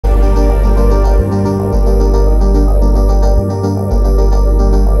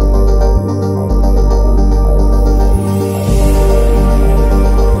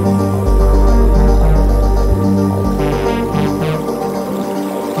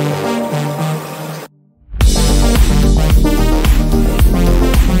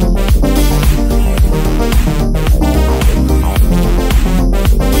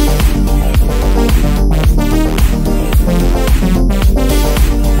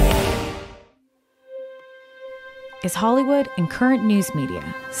Is Hollywood and current news media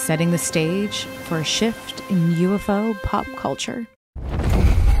setting the stage for a shift in UFO pop culture?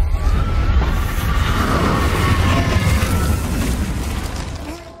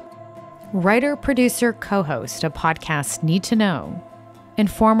 Writer, producer, co-host of podcast Need to Know,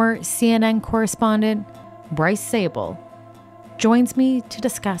 and former CNN correspondent Bryce Zabel joins me to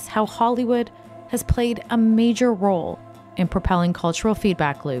discuss how Hollywood has played a major role in propelling cultural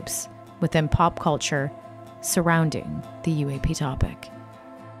feedback loops within pop culture surrounding the UAP topic.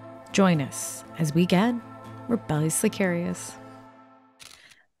 Join us as we get rebelliously curious.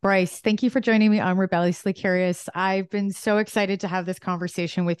 Bryce, thank you for joining me on Rebelliously Curious. I've been so excited to have this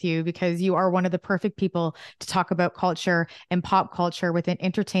conversation with you because you are one of the perfect people to talk about culture and pop culture within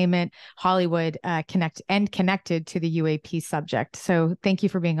entertainment, Hollywood, connected to the UAP subject. So thank you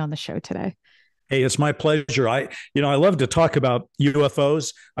for being on the show today. Hey, it's my pleasure. I love to talk about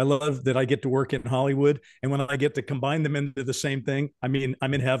UFOs. I love that I get to work in Hollywood, and when I get to combine them into the same thing, I mean,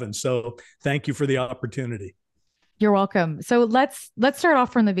 I'm in heaven. So thank you for the opportunity. You're welcome. So let's start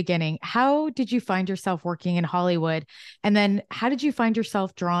off from the beginning. How did you find yourself working in Hollywood? And then how did you find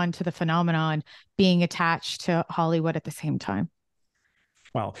yourself drawn to the phenomenon being attached to Hollywood at the same time?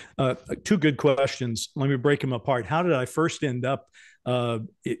 Wow. Two good questions. Let me break them apart. How did I first end up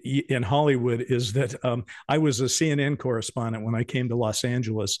in Hollywood is that I was a CNN correspondent when I came to Los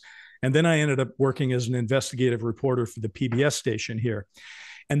Angeles. And then I ended up working as an investigative reporter for the PBS station here.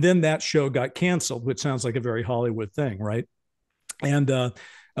 And then that show got canceled, which sounds like a very Hollywood thing, right? And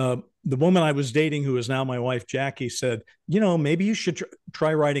the woman I was dating, who is now my wife, Jackie, said, maybe you should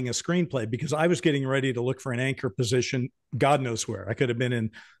try writing a screenplay, because I was getting ready to look for an anchor position, God knows where. I could have been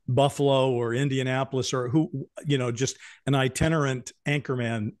in Buffalo or Indianapolis or just an itinerant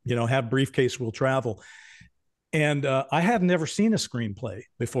anchorman, have briefcase, will travel. And I had never seen a screenplay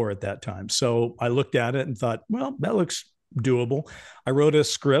before at that time. So I looked at it and thought, well, that looks doable. I wrote a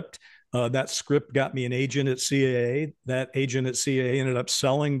script. That script got me an agent at CAA. That agent at CAA ended up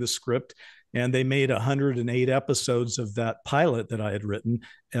selling the script, and they made 108 episodes of that pilot that I had written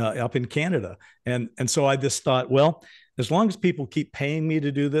up in Canada. And so I just thought, well, as long as people keep paying me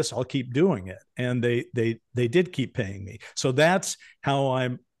to do this, I'll keep doing it. And they did keep paying me. So that's how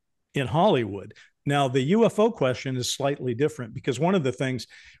I'm in Hollywood. Now, the UFO question is slightly different, because one of the things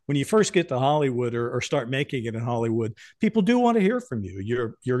when you first get to Hollywood or start making it in Hollywood, people do want to hear from you.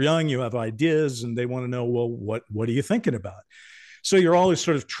 You're young, you have ideas, and they want to know, well, what are you thinking about? So you're always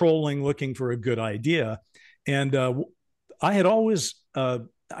sort of trolling, looking for a good idea. And I had always,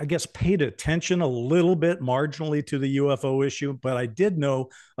 I guess, paid attention a little bit marginally to the UFO issue, but I did know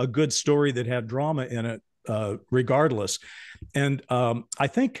a good story that had drama in it regardless. And I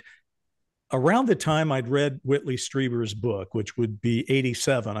think around the time I'd read Whitley Strieber's book, which would be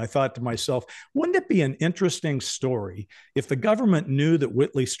 87, I thought to myself, wouldn't it be an interesting story if the government knew that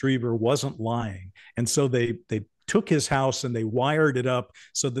Whitley Strieber wasn't lying? And so they took his house and they wired it up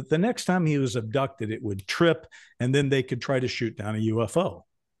so that the next time he was abducted, it would trip, and then they could try to shoot down a UFO.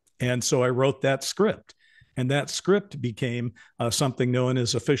 And so I wrote that script. And that script became something known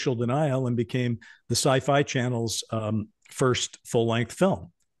as Official Denial, and became the Sci-Fi Channel's first full-length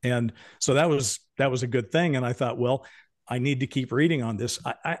film. And so that was a good thing. And I thought, well, I need to keep reading on this.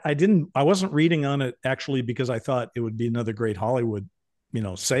 I wasn't reading on it actually because I thought it would be another great Hollywood,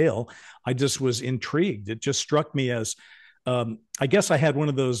 sale. I just was intrigued. It just struck me as, I guess I had one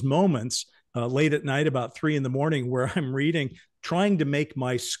of those moments late at night, about 3 a.m, where I'm reading, trying to make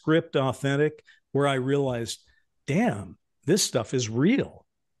my script authentic, where I realized, damn, this stuff is real.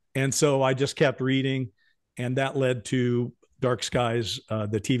 And so I just kept reading, and that led to Dark Skies,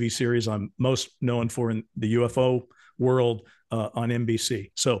 the TV series I'm most known for in the UFO world on NBC.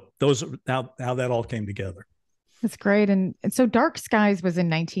 So those how that all came together. That's great. And so Dark Skies was in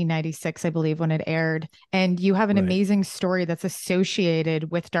 1996, I believe, when it aired. And you have an amazing story that's associated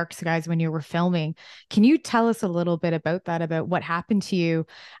with Dark Skies when you were filming. Can you tell us a little bit about that, about what happened to you?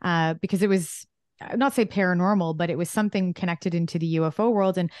 Because it was, not say paranormal, but it was something connected into the UFO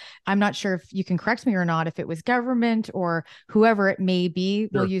world. And I'm not sure if you can correct me or not, if it was government or whoever it may be.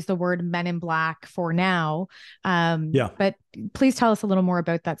 Sure. We'll use the word Men in Black for now. But please tell us a little more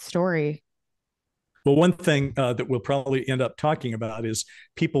about that story. Well, one thing that we'll probably end up talking about is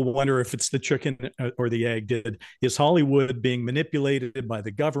people wonder if it's the chicken or the egg. Is Hollywood being manipulated by the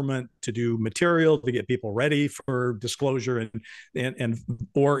government to do material to get people ready for disclosure, and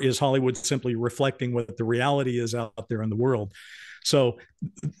or is Hollywood simply reflecting what the reality is out there in the world? So,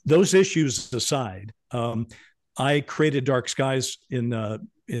 those issues aside, I created Dark Skies in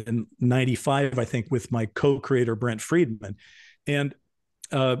 '95, I think, with my co-creator Brent Friedman, and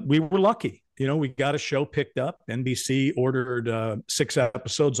we were lucky. We got a show picked up. NBC ordered 6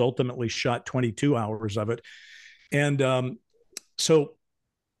 episodes, ultimately shot 22 hours of it. And so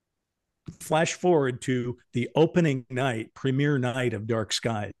flash forward to the opening night, premiere night of Dark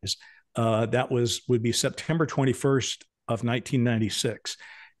Skies. That would be September 21st of 1996.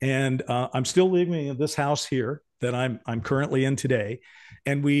 And I'm still living in this house here that I'm currently in today.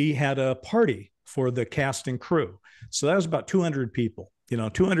 And we had a party for the cast and crew. So that was about 200 people.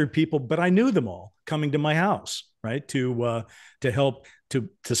 200 people, but I knew them all coming to my house, right? To help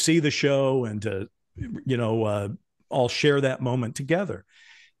to see the show and to, all share that moment together.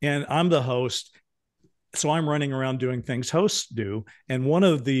 And I'm the host. So I'm running around doing things hosts do. And one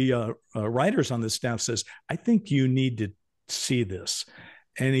of the writers on the staff says, I think you need to see this.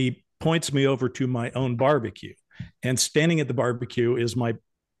 And he points me over to my own barbecue. And standing at the barbecue is my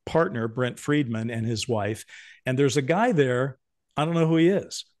partner, Brent Friedman, and his wife. And there's a guy there. I don't know who he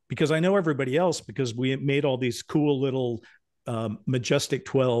is because I know everybody else because we made all these cool little Majestic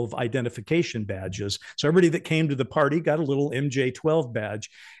 12 identification badges. So everybody that came to the party got a little MJ12 badge,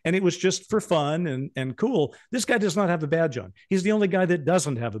 and it was just for fun and cool. This guy does not have a badge on. He's the only guy that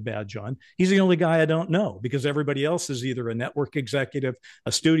doesn't have a badge on. He's the only guy I don't know because everybody else is either a network executive,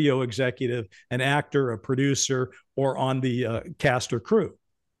 a studio executive, an actor, a producer, or on the cast or crew.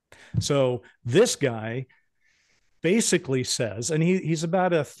 So this guy basically says, and he's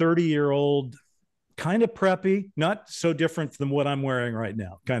about a 30-year-old, kind of preppy, not so different than what I'm wearing right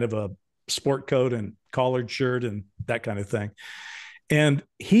now, kind of a sport coat and collared shirt and that kind of thing. And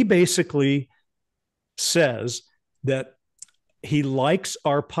he basically says that he likes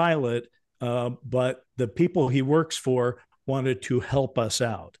our pilot, but the people he works for wanted to help us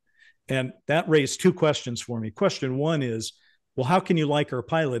out. And that raised two questions for me. Question one is, well, how can you like our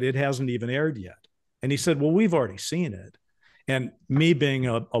pilot? It hasn't even aired yet. And he said, well, we've already seen it. And me being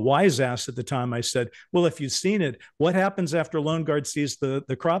a wise ass at the time, I said, well, if you've seen it, what happens after Lone Guard sees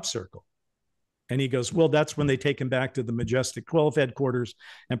the crop circle? And he goes, well, that's when they take him back to the Majestic 12 headquarters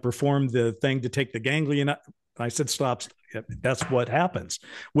and perform the thing to take the ganglion. I said, stop. That's what happens,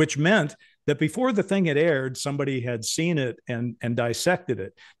 which meant that before the thing had aired, somebody had seen it and dissected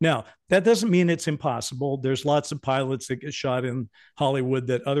it. Now, that doesn't mean it's impossible. There's lots of pilots that get shot in Hollywood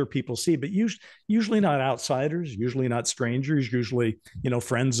that other people see, but usually not outsiders, usually not strangers, usually,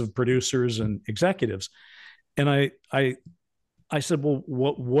 friends of producers and executives. And I said, well,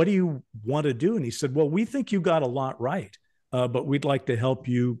 what do you want to do? And he said, well, we think you got a lot right, but we'd like to help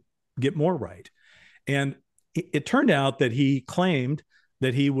you get more right. And it turned out that he claimed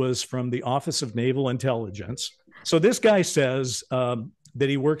that he was from the Office of Naval Intelligence. So this guy says that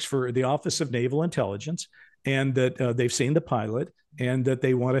he works for the Office of Naval Intelligence and that they've seen the pilot and that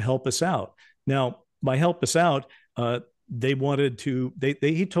they want to help us out. Now, by help us out, they wanted to,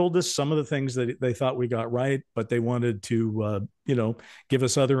 he told us some of the things that they thought we got right, but they wanted to, give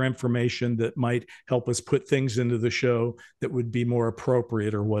us other information that might help us put things into the show that would be more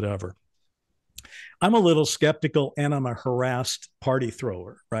appropriate or whatever. I'm a little skeptical and I'm a harassed party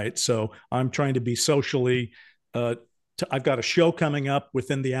thrower, right? So I'm trying to be socially, I've got a show coming up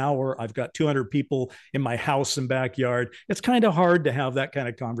within the hour. I've got 200 people in my house and backyard. It's kind of hard to have that kind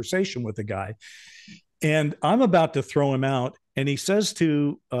of conversation with a guy. And I'm about to throw him out. And he says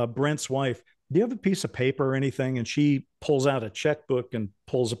to Brent's wife, do you have a piece of paper or anything? And she pulls out a checkbook and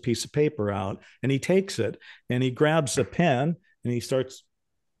pulls a piece of paper out. And he takes it and he grabs a pen and he starts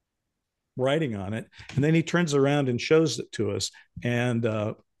writing on it. And then he turns around and shows it to us. And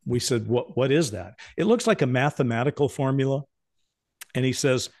we said, what is that? It looks like a mathematical formula. And he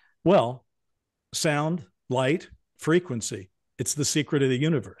says, well, sound, light, frequency. It's the secret of the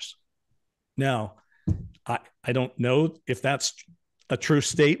universe. Now, I don't know if that's a true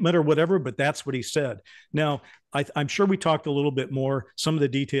statement or whatever, but that's what he said. Now, I'm sure we talked a little bit more. Some of the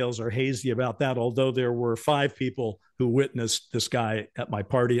details are hazy about that, although there were 5 people who witnessed this guy at my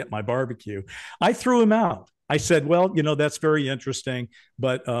party, at my barbecue. I threw him out. I said, well, that's very interesting,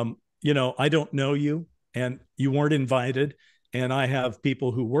 but, I don't know you and you weren't invited. And I have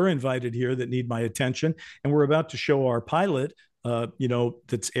people who were invited here that need my attention. And we're about to show our pilot,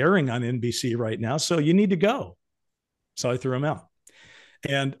 that's airing on NBC right now. So you need to go. So I threw him out.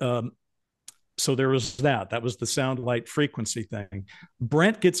 And so there was that. That was the sound, light, frequency thing.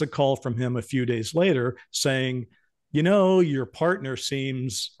 Brent gets a call from him a few days later saying, your partner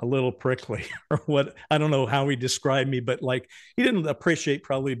seems a little prickly or what. I don't know how he described me, but like he didn't appreciate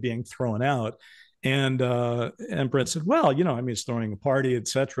probably being thrown out. And Brent said, well, he's throwing a party,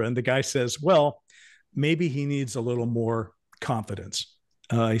 etc. And the guy says, well, maybe he needs a little more confidence.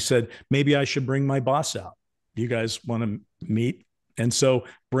 He said, maybe I should bring my boss out. You guys want to meet? And so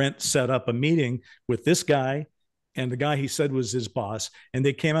Brent set up a meeting with this guy and the guy he said was his boss. And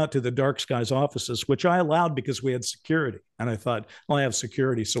they came out to the Dark Skies offices, which I allowed because we had security. And I thought, well, I have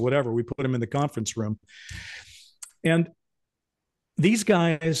security, so whatever. We put him in the conference room. And these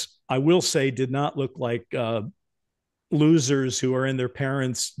guys, I will say, did not look like losers who are in their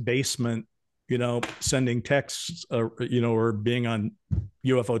parents' basement, sending texts, or being on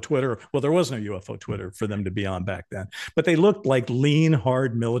UFO Twitter. Well, there was no UFO Twitter for them to be on back then, but they looked like lean,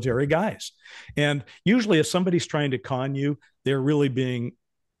 hard military guys. And usually if somebody's trying to con you, they're really being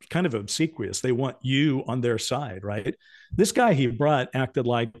kind of obsequious. They want you on their side, right? This guy he brought acted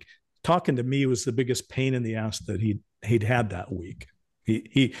like talking to me was the biggest pain in the ass that he'd had that week.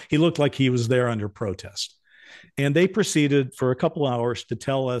 He looked like he was there under protest. And they proceeded for a couple hours to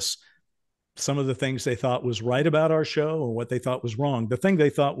tell us some of the things they thought was right about our show and what they thought was wrong. The thing they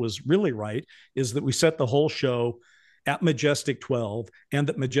thought was really right is that we set the whole show at Majestic 12 and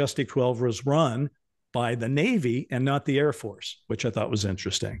that Majestic 12 was run by the Navy and not the Air Force, which I thought was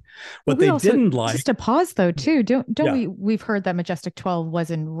interesting. What they didn't like... Just to pause though, too, we've heard that Majestic 12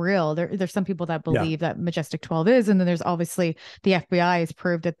 wasn't real. There's some people that believe that Majestic 12 is, and then there's obviously the FBI has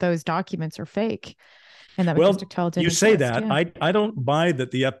proved that those documents are fake. And that Majestic 12 didn't you say exist. that. Yeah. I don't buy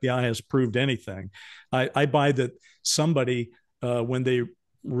that the FBI has proved anything. I buy that somebody, when they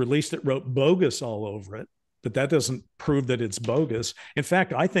released it, wrote bogus all over it, but that doesn't prove that it's bogus. In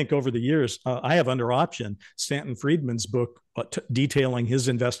fact, I think over the years, I have under option Stanton Friedman's book detailing his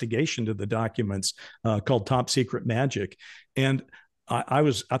investigation to the documents called Top Secret Magic. And I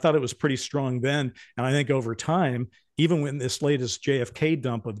thought it was pretty strong then. And I think over time, even when this latest JFK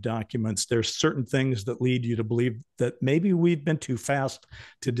dump of documents, there's certain things that lead you to believe that maybe we've been too fast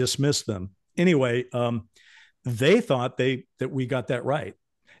to dismiss them. Anyway, they thought that we got that right.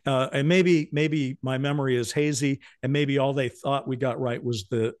 And maybe my memory is hazy, and maybe all they thought we got right was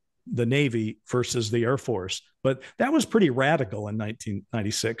the Navy versus the Air Force. But that was pretty radical in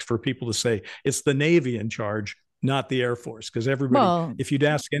 1996 for people to say it's the Navy in charge, not the Air Force, because everybody, if you'd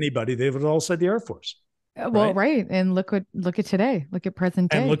ask anybody, they would have all said the Air Force. Well, right. And look at today. Look at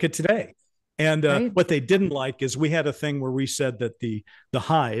present day. And look at today. And what they didn't like is we had a thing where we said that the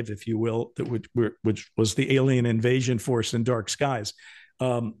hive, if you will, which was the alien invasion force in Dark Skies,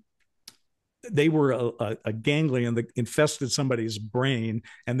 they were a ganglion that infested somebody's brain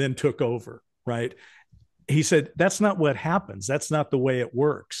and then took over, right? He said, that's not what happens. That's not the way it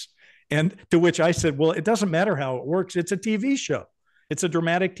works. And to which I said, well, it doesn't matter how it works. It's a TV show. It's a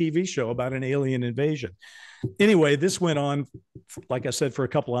dramatic TV show about an alien invasion. Anyway, this went on, like I said, for a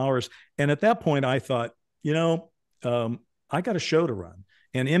couple hours. And at that point, I thought, I got a show to run.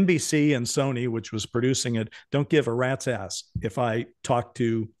 And NBC and Sony, which was producing it, don't give a rat's ass if I talk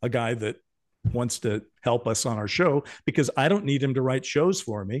to a guy that wants to help us on our show, because I don't need him to write shows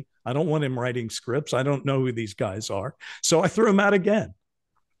for me. I don't want him writing scripts. I don't know who these guys are. So I threw him out again.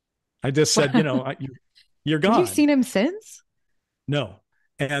 I just said, you're gone. Have you seen him since? No.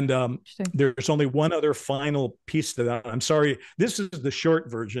 And there's only one other final piece to that. I'm sorry. This is the short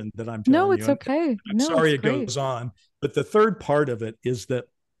version that I'm telling you. No, it's okay. I'm sorry it goes on. But the third part of it is that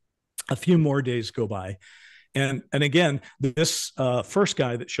a few more days go by. And again, this first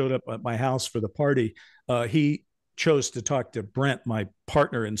guy that showed up at my house for the party, he chose to talk to Brent, my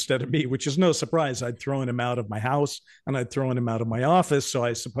partner, instead of me, which is no surprise. I'd thrown him out of my house and I'd thrown him out of my office. So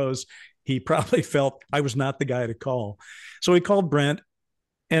I suppose he probably felt I was not the guy to call. So he called Brent.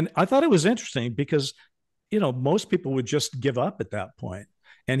 And I thought it was interesting because, most people would just give up at that point.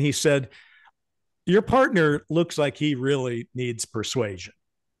 And he said, your partner looks like he really needs persuasion,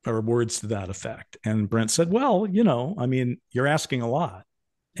 or words to that effect. And Brent said, well, you're asking a lot.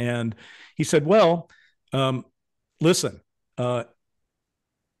 And he said, well, listen, the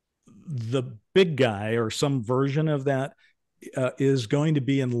big guy, or some version of that, is going to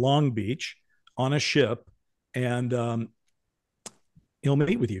be in Long Beach on a ship, and he'll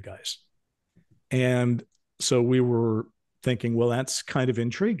meet with you guys. And so we were thinking, well, that's kind of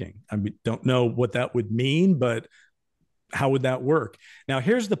intriguing. We don't know what that would mean, but how would that work? Now,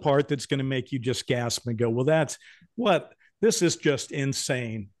 here's the part that's going to make you just gasp and go, well, this is just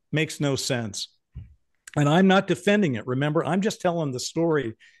insane. Makes no sense. And I'm not defending it. Remember, I'm just telling the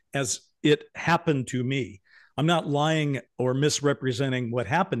story as it happened to me. I'm not lying or misrepresenting what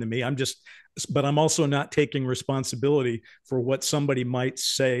happened to me. But I'm also not taking responsibility for what somebody might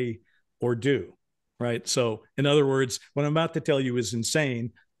say or do. Right. So, in other words, what I'm about to tell you is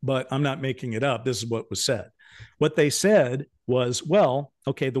insane, but I'm not making it up. This is what was said. What they said was, well,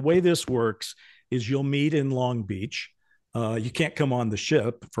 okay, the way this works is you'll meet in Long Beach. You can't come on the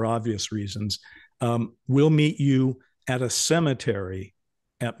ship for obvious reasons. We'll meet you at a cemetery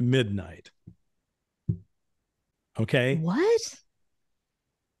at midnight. Okay. What?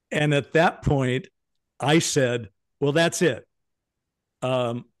 And at that point, I said, well, that's it.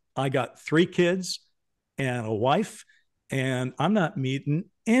 I got 3 kids and a wife, and I'm not meeting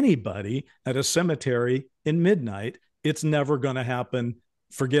anybody at a cemetery in midnight. It's never going to happen.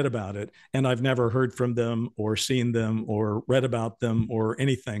 Forget about it. And I've never heard from them or seen them or read about them or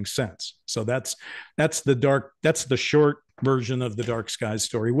anything since. So that's the short version of the Dark Skies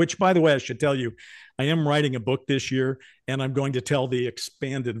story, which, by the way, I should tell you, I am writing a book this year, and I'm going to tell the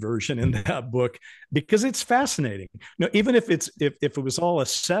expanded version in that book because it's fascinating. Now, even if it was all a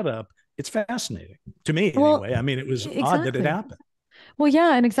setup, it's fascinating to me anyway. I mean, it was odd that it happened. Well,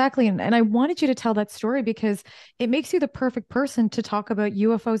 yeah, and exactly. And I wanted you to tell that story because it makes you the perfect person to talk about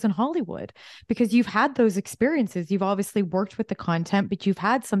UFOs in Hollywood because you've had those experiences. You've obviously worked with the content, but you've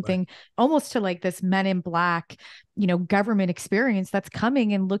had something almost to like this Men in Black, government experience that's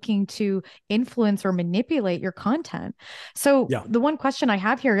coming and looking to influence or manipulate your content. So the one question I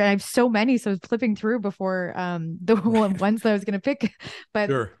have here, and I have so many, so I was flipping through before the ones that I was going to pick,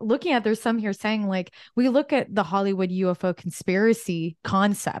 but looking at, there's some here saying like, we look at the Hollywood UFO conspiracy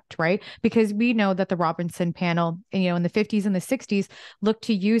concept, right? Because we know that the Robinson panel, in the 50s and the 60s looked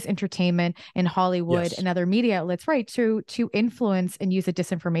to use entertainment in Hollywood and other media outlets, right, to influence and use a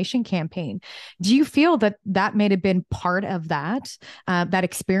disinformation campaign. Do you feel that may have been part of that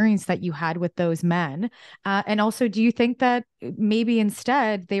experience that you had with those men? And also, do you think that maybe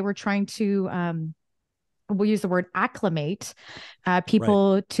instead they were trying to we'll use the word acclimate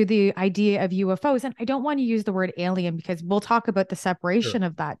people to the idea of UFOs? And I don't want to use the word alien because we'll talk about the separation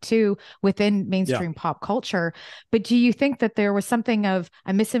of that too within mainstream pop culture. But do you think that there was something of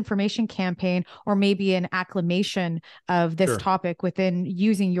a misinformation campaign or maybe an acclimation of this topic within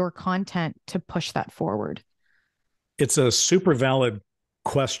using your content to push that forward? It's a super valid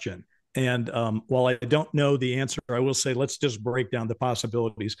question. And while I don't know the answer, I will say, let's just break down the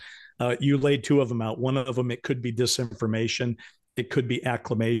possibilities. You laid 2 of them out. One of them, it could be disinformation, it could be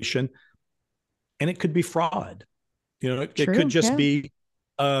acclamation, and it could be fraud. It could just be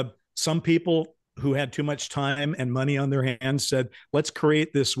some people who had too much time and money on their hands said, let's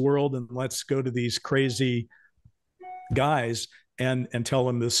create this world and let's go to these crazy guys and tell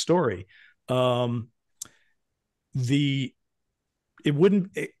them this story.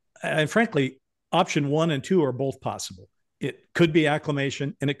 And frankly, option 1 and 2 are both possible. It could be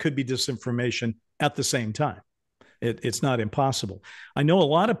acclamation and it could be disinformation at the same time. It's not impossible. I know a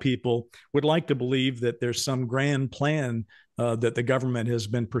lot of people would like to believe that there's some grand plan that the government has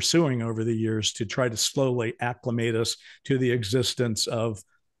been pursuing over the years to try to slowly acclimate us to the existence of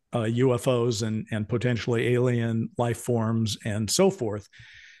UFOs and potentially alien life forms and so forth.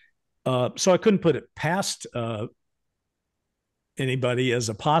 So I couldn't put it past anybody as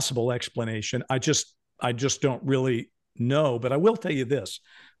a possible explanation. I just don't really know. But I will tell you this: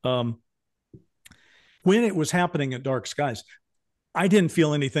 when it was happening at Dark Skies, I didn't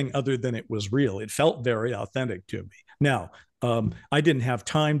feel anything other than it was real. It felt very authentic to me. Now, I didn't have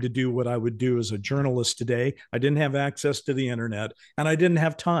time to do what I would do as a journalist today. I didn't have access to the internet, and I didn't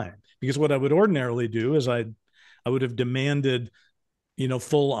have time because what I would ordinarily do is I would have demanded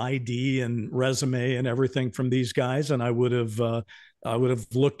full ID and resume and everything from these guys. And I would have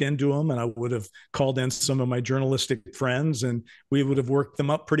looked into them and I would have called in some of my journalistic friends and we would have worked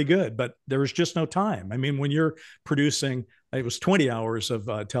them up pretty good, but there was just no time. I mean, when you're producing, it was 20 hours of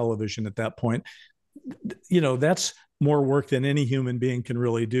television at that point, that's more work than any human being can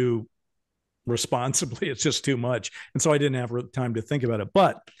really do responsibly. It's just too much. And so I didn't have time to think about it.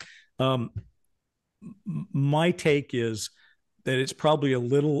 But my take is that it's probably a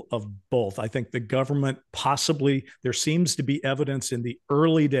little of both. I think the government possibly, there seems to be evidence in the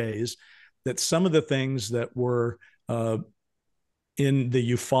early days that some of the things that were in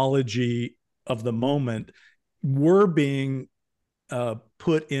the ufology of the moment were being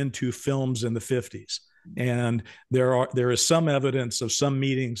put into films in the 50s. And there is some evidence of some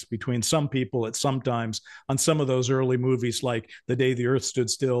meetings between some people at some times on some of those early movies, like The Day the Earth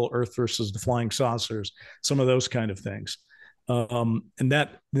Stood Still, Earth versus the Flying Saucers, some of those kind of things. And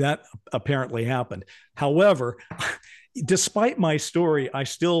that apparently happened. However, despite my story, I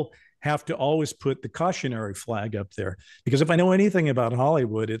still have to always put the cautionary flag up there, because if I know anything about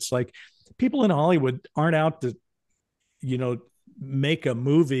Hollywood, it's like people in Hollywood aren't out to, make a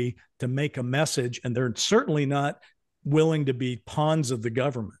movie to make a message, and they're certainly not willing to be pawns of the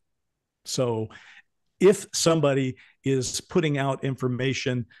government. So if somebody is putting out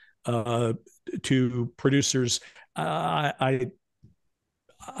information to producers, I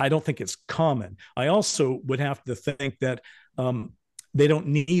don't think it's common. I also would have to think that they don't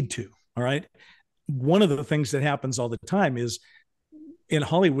need to. All right. One of the things that happens all the time is in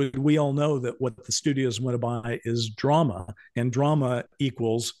Hollywood, we all know that what the studios want to buy is drama, and drama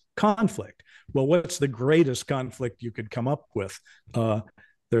equals conflict. Well, what's the greatest conflict you could come up with?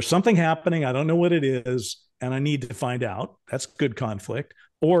 There's something happening. I don't know what it is, and I need to find out. That's good conflict.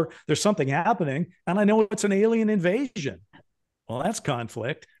 Or there's something happening, and I know it's an alien invasion. Well, that's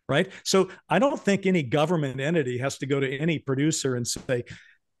conflict, right? So I don't think any government entity has to go to any producer and say,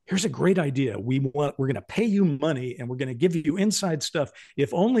 here's a great idea. We're going to pay you money and we're going to give you inside stuff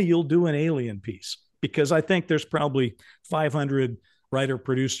if only you'll do an alien piece. Because I think there's probably 500 writer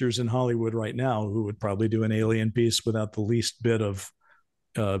producers in Hollywood right now who would probably do an alien piece without the least bit of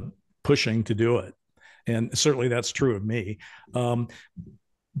pushing to do it. And certainly that's true of me.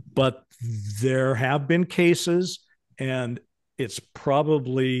 But there have been cases, and it's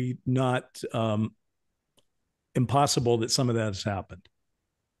probably not impossible that some of that has happened.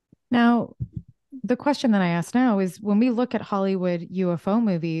 Now, the question that I ask now is, when we look at Hollywood UFO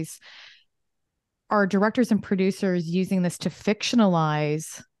movies, are directors and producers using this to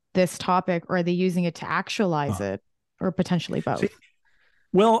fictionalize this topic, or are they using it to actualize it, or potentially both?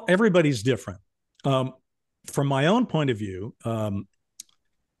 Well, everybody's different. From my own point of view,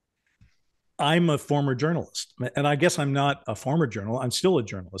 I'm a former journalist, and I guess I'm not a former journalist. I'm still a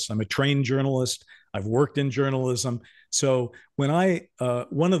journalist. I'm a trained journalist. I've worked in journalism. So when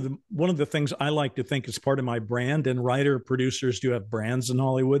one of the things I like to think is part of my brand, and writer producers do have brands in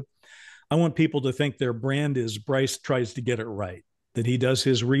Hollywood, I want people to think their brand is Bryce tries to get it right, that he does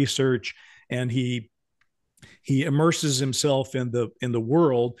his research and he immerses himself in the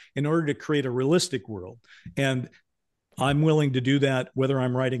world in order to create a realistic world. And I'm willing to do that whether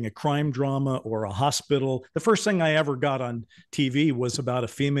I'm writing a crime drama or a hospital. The first thing I ever got on TV was about a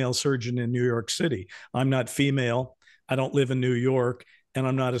female surgeon in New York City. I'm not female. I don't live in New York, and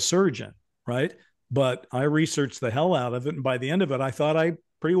I'm not a surgeon, right? But I researched the hell out of it. And by the end of it, I thought I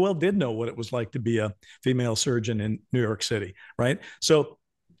pretty well did know what it was like to be a female surgeon in New York City, right? So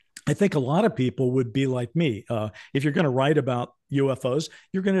I think a lot of people would be like me. If you're going to write about UFOs,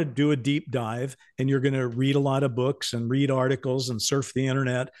 you're going to do a deep dive, and you're going to read a lot of books and read articles and surf the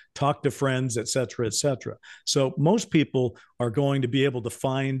internet, talk to friends, et cetera, et cetera. So most people are going to be able to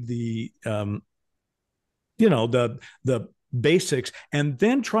find the basics and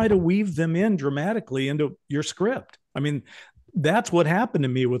then try to weave them in dramatically into your script. I mean, that's what happened to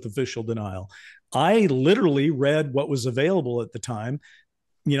me with Official Denial. I literally read what was available at the time,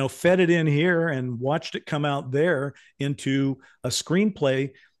 fed it in here and watched it come out there into a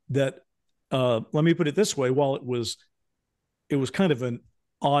screenplay that, let me put it this way, while it was kind of an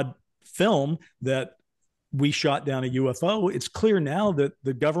odd film that we shot down a UFO, it's clear now that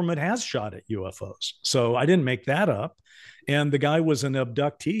the government has shot at UFOs. So I didn't make that up. And the guy was an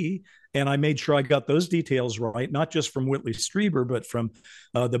abductee, and I made sure I got those details right, not just from Whitley Strieber, but from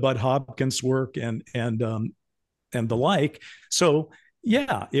the Bud Hopkins work and the like. So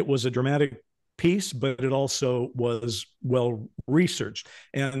yeah, it was a dramatic piece, but it also was well researched.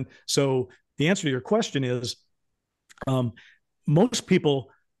 And so the answer to your question is, most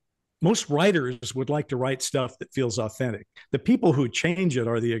writers would like to write stuff that feels authentic. The people who change it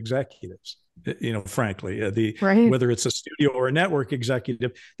are the executives, frankly, right. Whether it's a studio or a network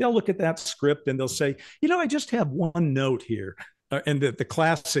executive, they'll look at that script and they'll say, I just have one note here. And the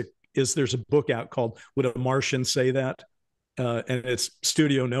classic is, there's a book out called Would a Martian Say That? And it's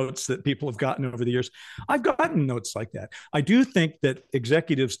studio notes that people have gotten over the years. I've gotten notes like that. I do think that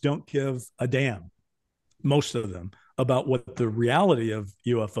executives don't give a damn, most of them, about what the reality of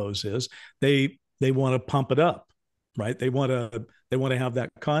UFOs is. They want to pump it up, right? They want to have that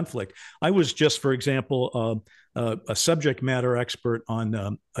conflict. I was just, for example, a subject matter expert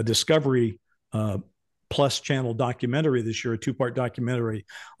on a Discovery Plus channel documentary this year, a 2-part documentary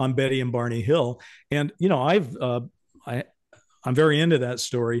on Betty and Barney Hill. And I'm very into that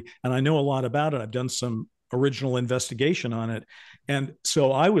story, and I know a lot about it. I've done some original investigation on it. And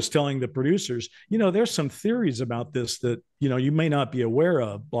so I was telling the producers, there's some theories about this that, you may not be aware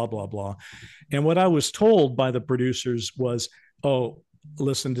of, blah, blah, blah. And what I was told by the producers was, oh,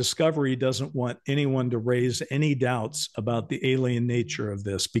 listen, Discovery doesn't want anyone to raise any doubts about the alien nature of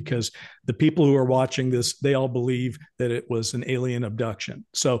this, because the people who are watching this, they all believe that it was an alien abduction.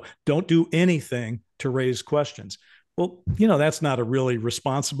 So don't do anything to raise questions. Well, that's not a really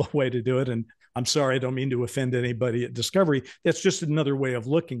responsible way to do it. And I'm sorry, I don't mean to offend anybody at Discovery. That's just another way of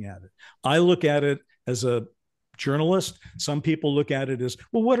looking at it. I look at it as a journalist. Some people look at it as,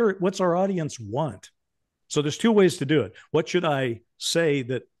 well, what's our audience want? So there's two ways to do it. What should I say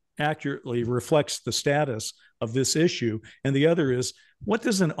that accurately reflects the status of this issue? And the other is, what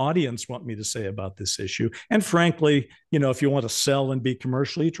does an audience want me to say about this issue? And frankly, if you want to sell and be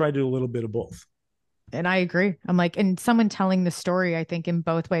commercial, you try to do a little bit of both. And I agree. I'm like, and someone telling the story, I think in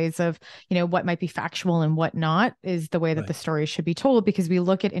both ways of, what might be factual and what not is the way that the story should be told, because we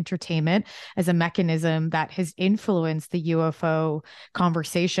look at entertainment as a mechanism that has influenced the UFO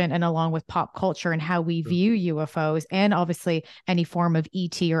conversation, and along with pop culture and how we view UFOs, and obviously any form of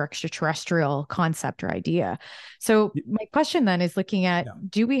ET or extraterrestrial concept or idea. So my question then is looking at,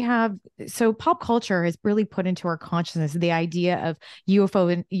 so pop culture has really put into our consciousness the idea of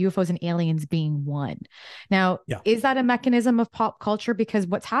UFOs and aliens being one. Now, is that a mechanism of pop culture? Because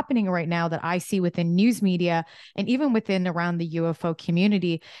what's happening right now that I see within news media and even within around the UFO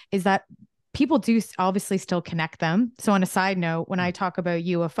community is that people do obviously still connect them. So on a side note, when I talk about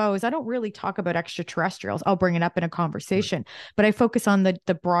UFOs, I don't really talk about extraterrestrials. I'll bring it up in a conversation, but I focus on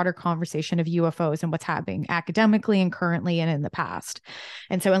the broader conversation of UFOs and what's happening academically and currently and in the past.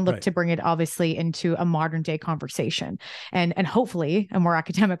 And look to bring it obviously into a modern day conversation and hopefully a more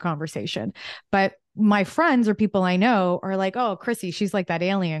academic conversation. But my friends or people I know are like, oh, Chrissy, she's like that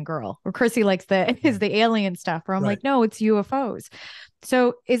alien girl, or Chrissy likes the alien stuff. Or I'm like, no, it's UFOs.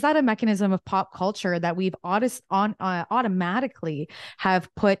 So is that a mechanism of pop culture that we've automatically have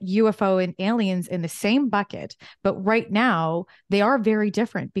put UFO and aliens in the same bucket? But right now they are very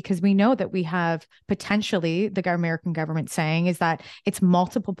different, because we know that we have potentially the American government saying is that it's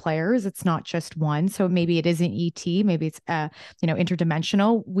multiple players. It's not just one. So maybe it isn't ET. Maybe it's,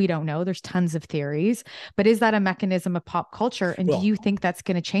 interdimensional. We don't know. There's tons of theories, but is that a mechanism of pop culture? And do you think that's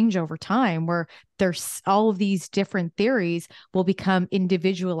going to change over time, where there's all of these different theories will become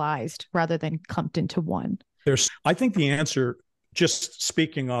individualized rather than clumped into one? I think the answer, just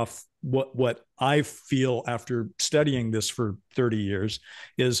speaking off what I feel after studying this for 30 years,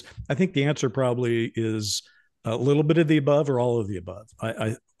 is I think the answer probably is a little bit of the above or all of the above.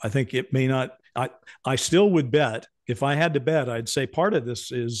 I think it may not. I still would bet, if I had to bet, I'd say part of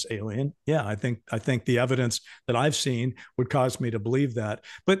this is alien. Yeah, I think the evidence that I've seen would cause me to believe that.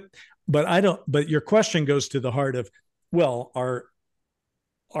 But I don't. But your question goes to the heart of, well,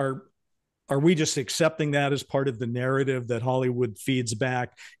 are we just accepting that as part of the narrative that Hollywood feeds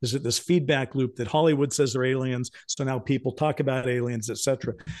back? Is it this feedback loop that Hollywood says they're aliens, so now people talk about aliens,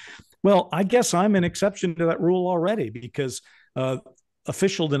 etc.? Well, I guess I'm an exception to that rule already, because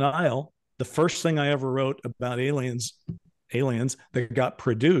official denial, the first thing I ever wrote about aliens that got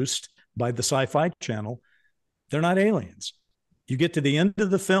produced by the Sci-Fi Channel, they're not aliens. You get to the end of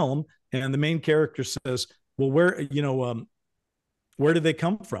the film and the main character says, well, where do they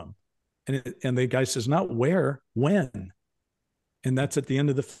come from? And the guy says, not where, when. And that's at the end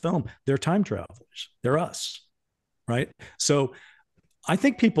of the film. They're time travelers. They're us, right? So I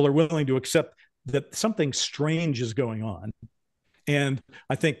think people are willing to accept that something strange is going on. And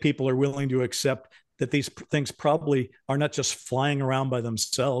I think people are willing to accept that these things probably are not just flying around by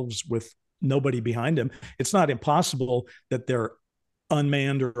themselves with nobody behind them. It's not impossible that they're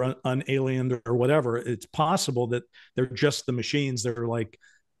unmanned or unaliened or whatever. It's possible that they're just the machines. They're like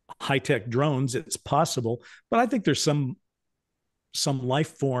high-tech drones. It's possible. But I think there's some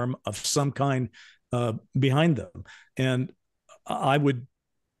life form of some kind behind them. And I would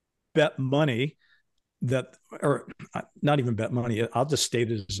bet money that, or not even bet money, I'll just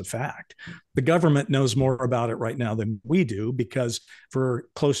state it as a fact. The government knows more about it right now than we do, because for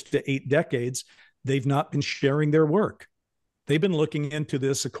close to 8 decades, they've not been sharing their work. They've been looking into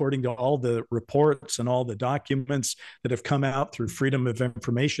this according to all the reports and all the documents that have come out through Freedom of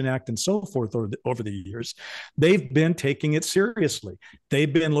Information Act and so forth over the years. They've been taking it seriously.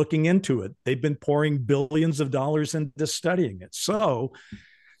 They've been looking into it. They've been pouring billions of dollars into studying it. So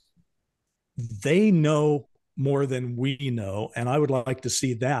they know more than we know. And I would like to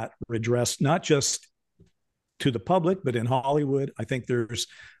see that redressed, not just to the public, but in Hollywood. I think there's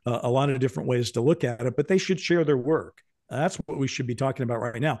a lot of different ways to look at it, but they should share their work. That's what we should be talking about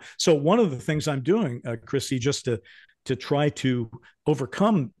right now. So one of the things I'm doing, Chrissy, just to try to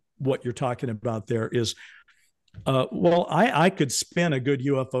overcome what you're talking about there, is Well, I could spin a good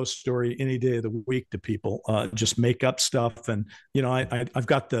UFO story any day of the week to people. Just make up stuff, and I've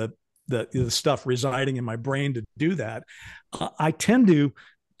got the stuff residing in my brain to do that. I tend to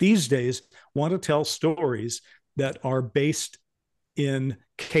these days want to tell stories that are based in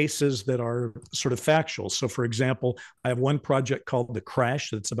cases that are sort of factual. So, for example, I have one project called The Crash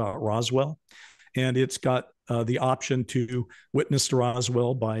that's about Roswell, and it's got the option to witness to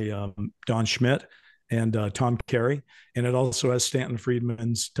Roswell by Don Schmidt and Tom Carey. And it also has Stanton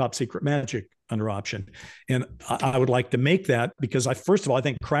Friedman's Top Secret Magic under option. And I would like to make that because first of all, I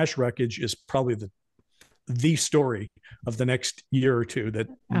think Crash Wreckage is probably the story of the next year or two that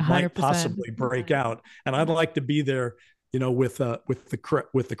 100%. Might possibly break out. And I'd like to be there, with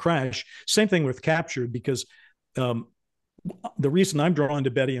the Crash. Same thing with Captured, because the reason I'm drawn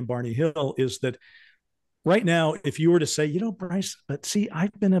to Betty and Barney Hill is that right now, if you were to say, Bryce, but see,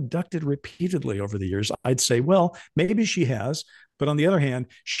 I've been abducted repeatedly over the years, I'd say, well, maybe she has. But on the other hand,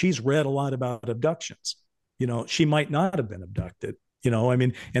 she's read a lot about abductions. She might not have been abducted,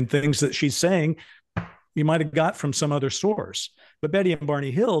 and things that she's saying you might have got from some other source. But Betty and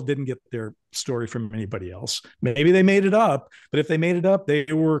Barney Hill didn't get their story from anybody else. Maybe they made it up, but if they made it up, they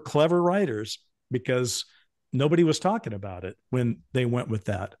were clever writers because nobody was talking about it when they went with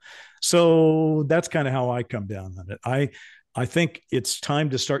that. So that's kind of how I come down on it. I think it's time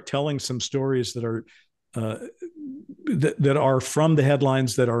to start telling some stories that are that are from the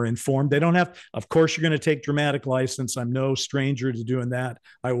headlines, that are informed. They don't have, of course, you're going to take dramatic license. I'm no stranger to doing that.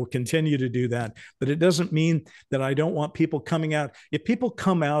 I will continue to do that. But it doesn't mean that I don't want people coming out. If people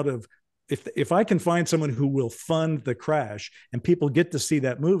come out of, if I can find someone who will fund The Crash and people get to see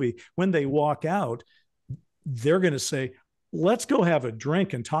that movie, when they walk out, they're going to say, let's go have a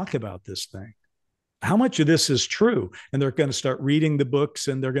drink and talk about this thing. How much of this is true? And they're going to start reading the books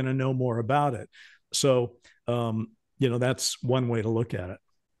and they're going to know more about it. So, that's one way to look at it.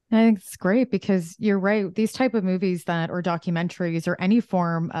 I think it's great because you're right. These type of movies or documentaries or any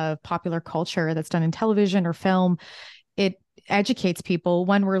form of popular culture that's done in television or film, it educates people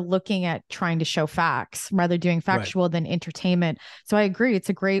when we're looking at trying to show facts rather doing factual than entertainment. So I agree. It's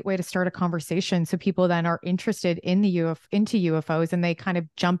a great way to start a conversation. So people then are interested in into UFOs and they kind of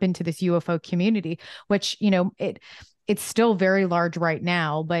jump into this UFO community, which, it's still very large right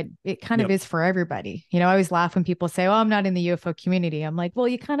now, but it kind of is for everybody. I always laugh when people say, oh, I'm not in the UFO community. I'm like, well,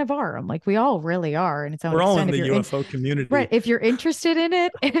 you kind of are. I'm like, we all really are. And it's we're all in the UFO community. Right. If you're interested in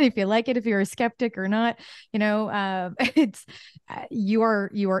it and if you like it, if you're a skeptic or not, it's you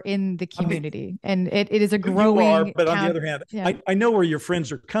are in the community and it is a growing. You are, but on the other hand, I know where your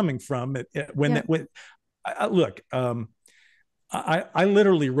friends are coming from. Look, I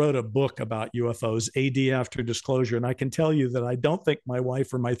literally wrote a book about UFOs, AD After Disclosure, and I can tell you that I don't think my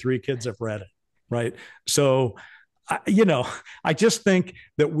wife or my 3 kids have read it, right? So, I just think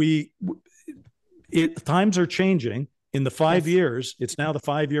that times are changing. In the 5 years, it's now the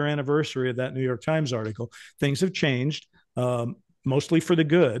 5-year anniversary of that New York Times article. Things have changed, mostly for the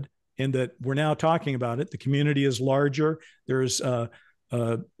good, in that we're now talking about it. The community is larger. There's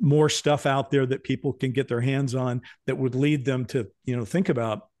more stuff out there that people can get their hands on that would lead them to, think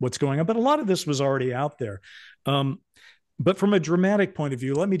about what's going on. But a lot of this was already out there. But from a dramatic point of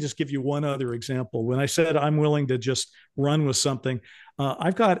view, let me just give you one other example. When I said I'm willing to just run with something,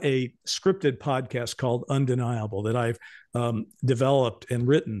 I've got a scripted podcast called Undeniable that I've developed and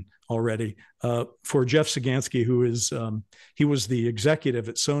written already for Jeff Sagansky, who is he was the executive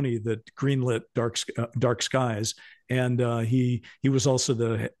at Sony that greenlit Dark Skies, and he was also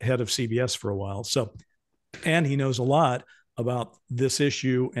the head of CBS for a while. So, and he knows a lot about this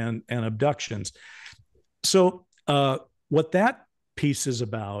issue and abductions. So, what that piece is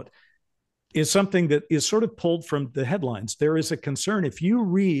about is something that is sort of pulled from the headlines. There is a concern if you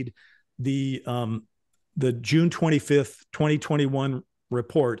read the June 25th, 2021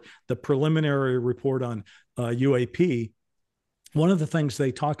 report, the preliminary report on UAP. One of the things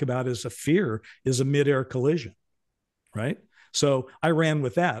they talk about is a midair collision, right? So I ran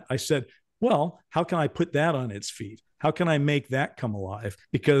with that. I said, well, how can I put that on its feet? How can I make that come alive?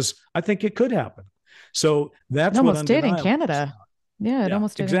 Because I think it could happen. So that's what almost did in Canada. Yeah, it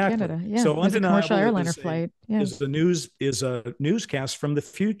almost did in Canada. Yeah, so it was a commercial airliner flight. Is a newscast from the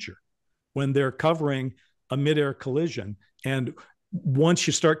future when they're covering a midair collision. And once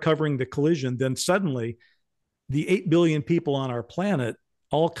you start covering the collision, then suddenly the 8 billion people on our planet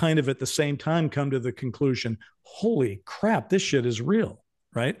all kind of at the same time come to the conclusion, holy crap, this shit is real,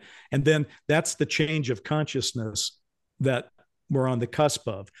 right? And then that's the change of consciousness that we're on the cusp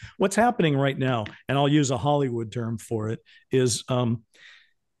of. What's happening right now, and I'll use a Hollywood term for it, is, in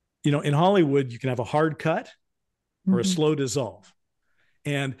Hollywood, you can have a hard cut or a slow dissolve.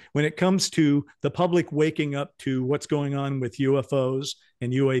 And when it comes to the public waking up to what's going on with UFOs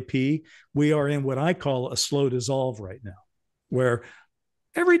and UAP, we are in what I call a slow dissolve right now, where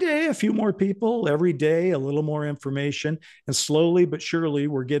every day a few more people, every day a little more information, and slowly but surely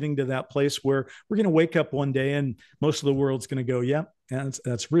we're getting to that place where we're going to wake up one day and most of the world's going to go, yeah,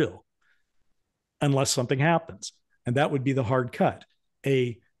 that's real, unless something happens. And that would be the hard cut.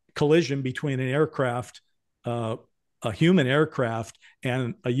 A collision between an aircraft, a human aircraft,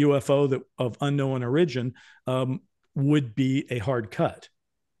 and a UFO that of unknown origin would be a hard cut,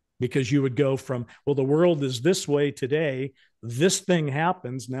 because you would go from, well, the world is this way today, this thing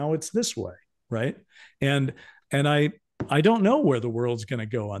happens, now it's this way, right? And I don't know where the world's going to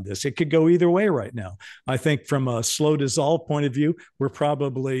go on this. It could go either way right now. I think from a slow dissolve point of view, we're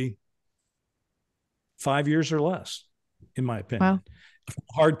probably 5 years or less, in my opinion. Wow. From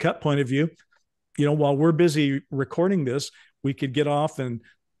a hard cut point of view, while we're busy recording this, we could get off and,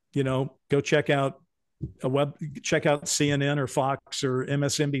 go check out CNN or Fox or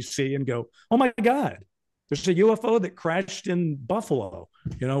MSNBC and go, oh my God, there's a UFO that crashed in Buffalo.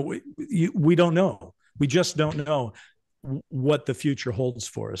 We don't know. We just don't know what the future holds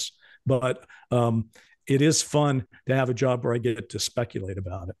for us. But it is fun to have a job where I get to speculate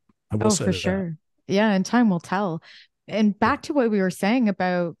about it. I will say for sure. Yeah. And time will tell. And back to what we were saying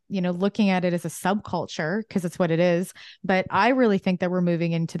about, looking at it as a subculture, because it's what it is. But I really think that we're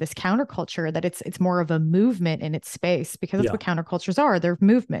moving into this counterculture, that it's more of a movement in its space, because that's what countercultures are. They're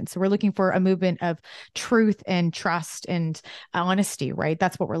movements. So we're looking for a movement of truth and trust and honesty, right?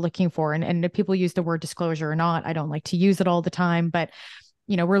 That's what we're looking for. And if people use the word disclosure or not, I don't like to use it all the time, but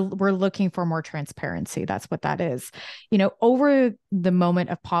we're looking for more transparency. That's what that is. Over the moment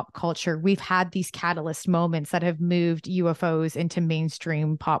of pop culture, we've had these catalyst moments that have moved UFOs into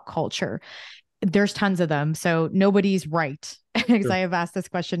mainstream pop culture. There's tons of them. So nobody's right. Because I have asked this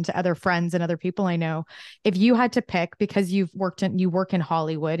question to other friends and other people I know. If you had to pick, because you work in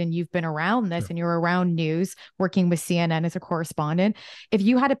Hollywood and you've been around this and you're around news, working with CNN as a correspondent, if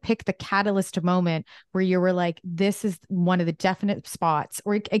you had to pick the catalyst moment where you were like, this is one of the definite spots,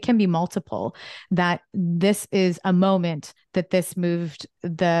 or it can be multiple, that this is a moment that this moved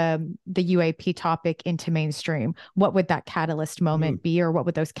the UAP topic into mainstream, what would that catalyst moment be, or what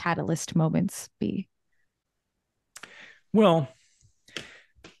would those catalyst moments be? Well,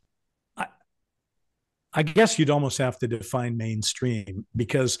 I guess you'd almost have to define mainstream,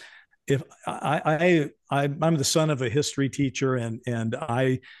 because if I'm the son of a history teacher, and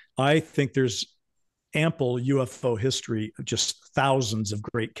I think there's ample UFO history, just thousands of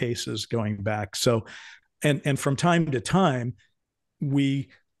great cases going back. So, and from time to time,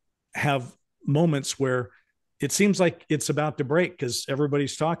 we have moments where it seems like it's about to break because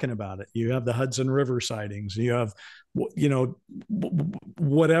everybody's talking about it. You have the Hudson River sightings. You have,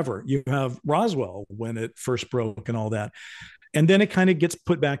 whatever. You have Roswell when it first broke and all that. And then it kind of gets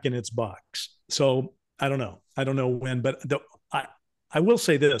put back in its box. So I don't know. I don't know when, but I will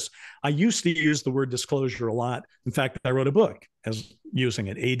say this. I used to use the word disclosure a lot. In fact, I wrote a book as using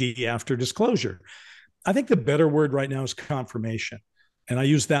it, AD after disclosure. I think the better word right now is confirmation. And I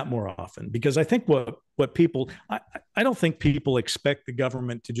use that more often, because I think what people, I don't think people expect the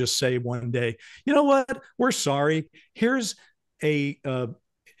government to just say one day, you know what, we're sorry. Here's a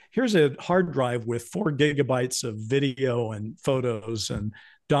hard drive with 4 gigabytes of video and photos and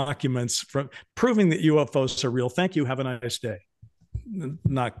documents from proving that UFOs are real. Thank you. Have a nice day.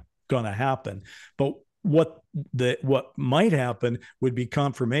 Not going to happen. But what might happen would be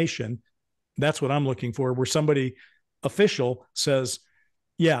confirmation. That's what I'm looking for, where somebody official says,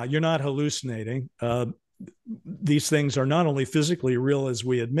 yeah, you're not hallucinating. These things are not only physically real, as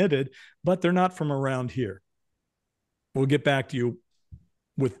we admitted, but they're not from around here. We'll get back to you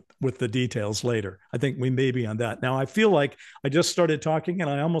with the details later. I think we may be on that. Now, I feel like I just started talking and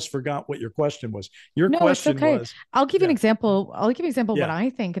I almost forgot what your question was. Your question was... I'll give you an example. I'll give you an example of what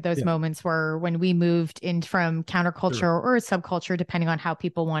I think those moments were when we moved in from counterculture or a subculture, depending on how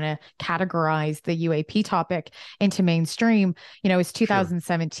people want to categorize the UAP topic, into mainstream. It's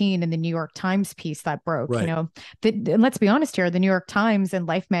 2017 and the New York Times piece that broke, and let's be honest here, the New York Times and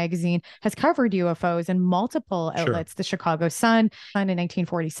Life magazine has covered UFOs in multiple outlets, the Chicago Sun in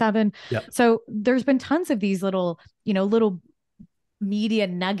 1947. So there's been tons of these little media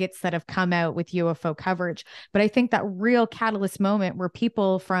nuggets that have come out with UFO coverage. But I think that real catalyst moment where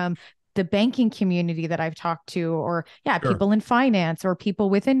people from the banking community that I've talked to, or Sure. people in finance, or people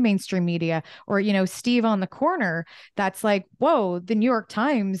within mainstream media, or, Steve on the corner, that's like, whoa, the New York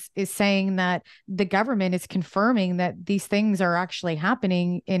Times is saying that the government is confirming that these things are actually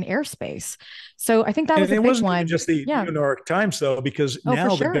happening in airspace. So I think that was And a it big wasn't even one. just the Yeah. New York Times, though, because Oh, for now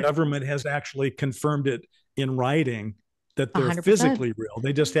the sure. government has actually confirmed it in writing that they're 100%. physically real.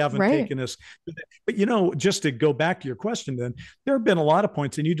 They just haven't Right. taken us. But, just to go back to your question, then, there have been a lot of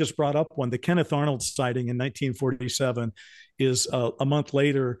points, and you just brought up one. The Kenneth Arnold sighting in 1947 is a month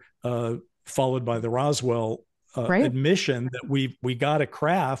later, followed by the Roswell Right. admission that we got a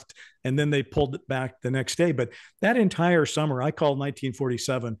craft, and then they pulled it back the next day. But that entire summer, I called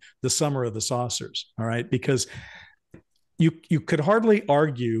 1947 the summer of the saucers. All right, because you could hardly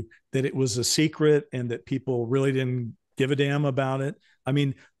argue that it was a secret and that people really didn't give a damn about it. I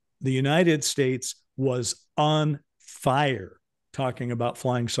mean, the United States was on fire talking about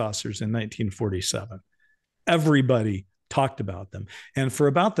flying saucers in 1947. Everybody talked about them. And for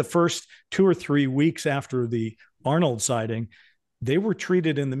about the first 2 or 3 weeks after the Arnold sighting, they were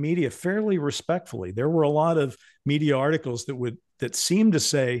treated in the media fairly respectfully. There were a lot of media articles that seemed to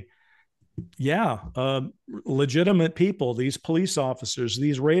say, yeah, legitimate people, these police officers,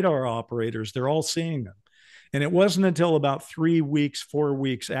 these radar operators, they're all seeing them. And it wasn't until about 3 weeks, 4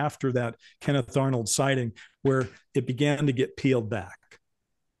 weeks after that Kenneth Arnold sighting where it began to get peeled back,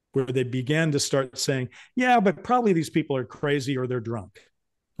 where they began to start saying, yeah, but probably these people are crazy or they're drunk,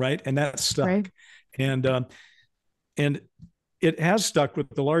 right? And that stuck. Right. And it has stuck with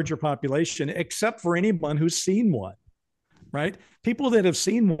the larger population, except for anyone who's seen one, right? People that have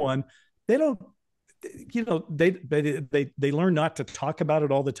seen one, they don't, they learn not to talk about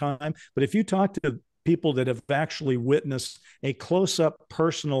it all the time. But if you talk to people that have actually witnessed a close-up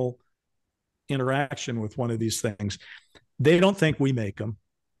personal interaction with one of these things, they don't think we make them.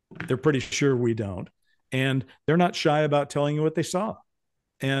 They're pretty sure we don't. And they're not shy about telling you what they saw.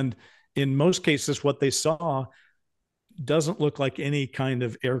 And in most cases, what they saw doesn't look like any kind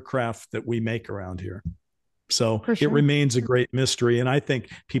of aircraft that we make around here. So For it sure. remains a great mystery. And I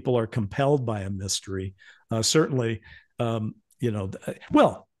think people are compelled by a mystery. Certainly,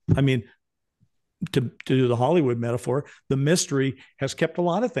 well, I mean, to do the Hollywood metaphor, the mystery has kept a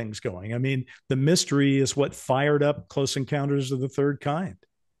lot of things going. I mean, the mystery is what fired up Close Encounters of the Third Kind.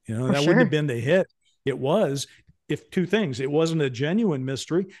 For That wouldn't have sure. been the hit it was if two things. It wasn't a genuine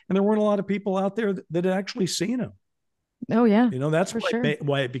mystery, and there weren't a lot of people out there that had actually seen him. Oh, yeah. That's For sure.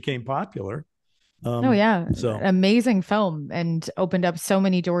 why it became popular. Oh yeah, So amazing film, and opened up so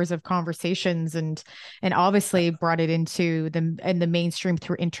many doors of conversations, and obviously brought it into the mainstream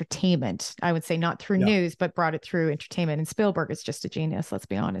through entertainment. I would say not through yeah, news, but brought it through entertainment. And Spielberg is just a genius, let's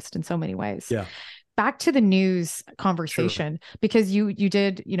be honest, in so many ways. yeah, Back to the news sure, conversation, because you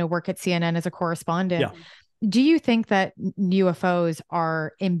did, work at CNN as a correspondent. yeah. Do you think that UFOs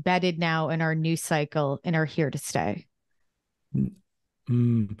are embedded now in our news cycle and are here to stay?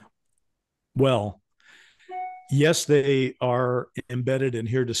 Mm, well, yes, they are embedded and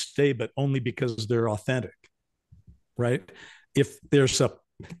here to stay, but only because they're authentic, right? If there's a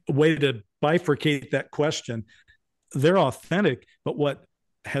way to bifurcate that question, they're authentic, but what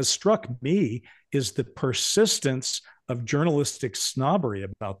has struck me is the persistence of journalistic snobbery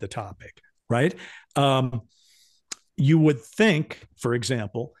about the topic, right? You would think, for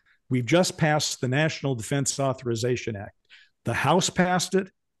example, we've just passed the National Defense Authorization Act. The House passed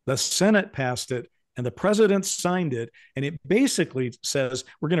it, the Senate passed it, and the president signed it. And it basically says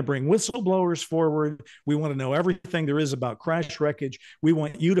we're going to bring whistleblowers forward. We want to know everything there is about crash wreckage. We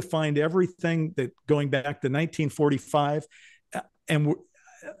want you to find everything that going back to 1945. And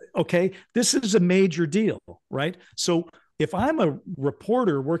okay, this is a major deal, right? So if I'm a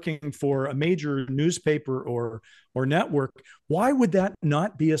reporter working for a major newspaper or network, why would that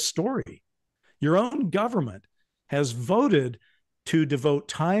not be a story? Your own government has voted to devote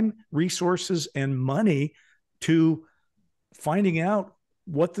time, resources, and money to finding out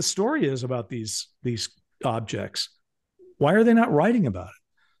what the story is about these objects. Why are they not writing about it?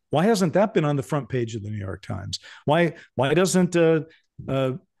 Why hasn't that been on the front page of the New York Times? Why doesn't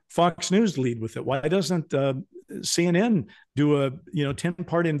Fox News lead with it? Why doesn't CNN do a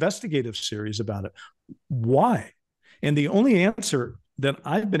 10-part investigative series about it? Why? And the only answer that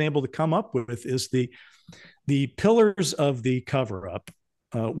I've been able to come up with is the pillars of the cover-up,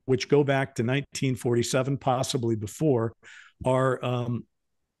 which go back to 1947, possibly before, are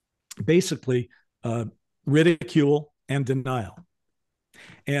basically ridicule and denial.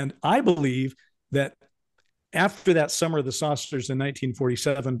 And I believe that after that summer of the saucers in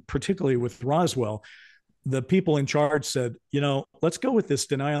 1947, particularly with Roswell, the people in charge said, let's go with this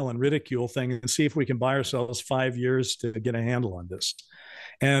denial and ridicule thing and see if we can buy ourselves 5 years to get a handle on this.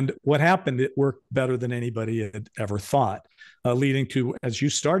 And what happened, it worked better than anybody had ever thought, leading to, as you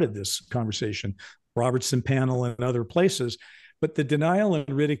started this conversation, Robertson panel and other places. But the denial and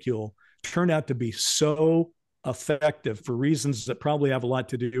ridicule turned out to be so effective for reasons that probably have a lot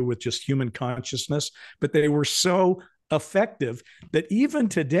to do with just human consciousness, but they were so effective that even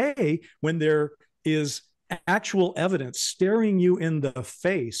today, when there is actual evidence staring you in the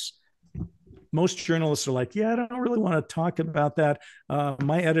face, most journalists are like, yeah, I don't really want to talk about that.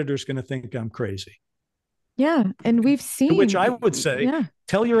 My editor's going to think I'm crazy. Yeah. And we've seen. To which I would say,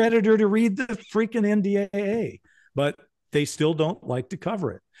 tell your editor to read the freaking NDAA, but they still don't like to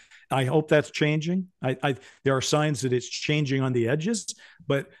cover it. I hope that's changing. There are signs that it's changing on the edges,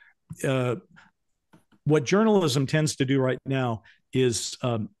 but what journalism tends to do right now is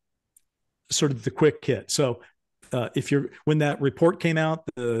sort of the quick hit. So when that report came out,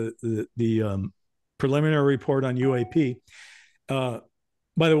 the preliminary report on UAP,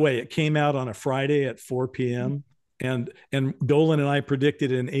 by the way, it came out on a Friday at 4 p.m. And Dolan and I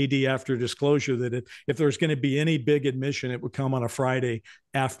predicted in AD after disclosure that if there's going to be any big admission, it would come on a Friday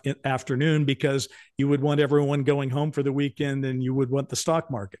afternoon, because you would want everyone going home for the weekend and you would want the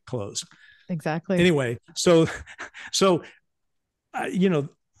stock market closed. Exactly. Anyway, so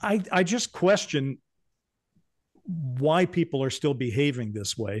I just question why people are still behaving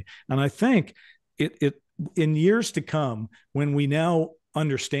this way. And I think it in years to come, when we now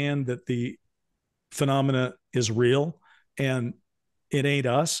understand that the phenomena is real and it ain't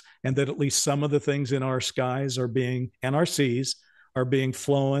us, and that at least some of the things in our skies and our seas are being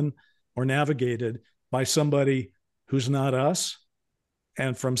flown or navigated by somebody who's not us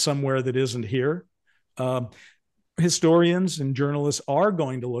and from somewhere that isn't here. Historians and journalists are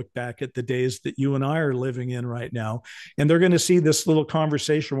going to look back at the days that you and I are living in right now, and they're going to see this little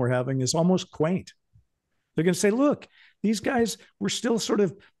conversation we're having is almost quaint. They're going to say, look, these guys were still sort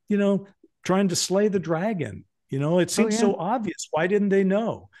of, trying to slay the dragon. It seems so obvious. Why didn't they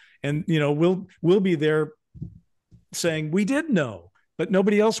know? And, we'll be there saying we did know, but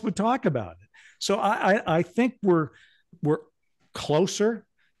nobody else would talk about it. So I think we're closer,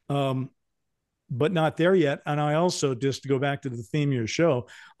 but not there yet. And I also, just to go back to the theme of your show,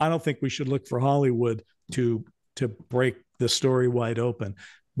 I don't think we should look for Hollywood to break the story wide open,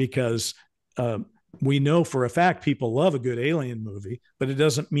 because we know for a fact people love a good alien movie, but it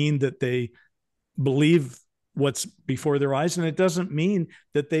doesn't mean that they believe what's before their eyes. And it doesn't mean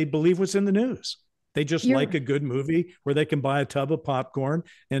that they believe what's in the news. They just like a good movie where they can buy a tub of popcorn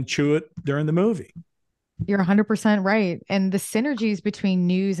and chew it during the movie. You're 100% right. And the synergies between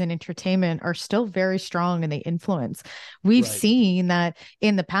news and entertainment are still very strong, and they influence. We've seen that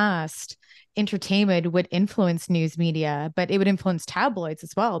in the past, entertainment would influence news media, but it would influence tabloids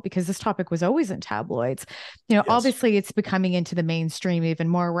as well, because this topic was always in tabloids. Obviously it's becoming into the mainstream even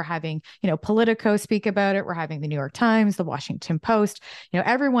more. We're having, Politico speak about it. We're having the New York Times, the Washington Post,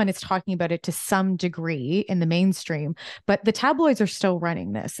 everyone is talking about it to some degree in the mainstream, but the tabloids are still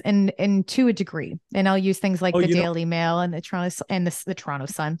running this and to a degree. And I'll use things like the Daily Mail and the Toronto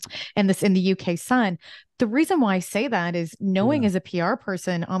Sun and this in the UK Sun. The reason why I say that is knowing as a PR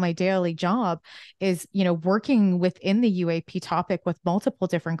person on my daily job is, working within the UAP topic with multiple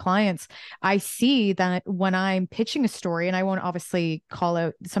different clients. I see that when I'm pitching a story, and I won't obviously call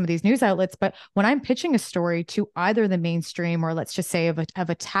out some of these news outlets, but when I'm pitching a story to either the mainstream or let's just say of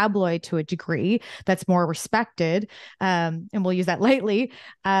a tabloid to a degree that's more respected, and we'll use that lightly,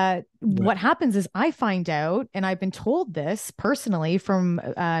 what happens is I find out, and I've been told this personally from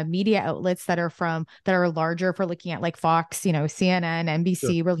media outlets that are larger, if we're looking at like Fox, CNN,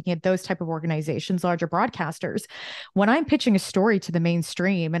 NBC, we're looking at those type of organizations, larger broadcasters. When I'm pitching a story to the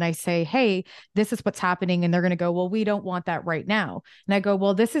mainstream and I say, hey, this is what's happening, and they're going to go, well, we don't want that right now. And I go,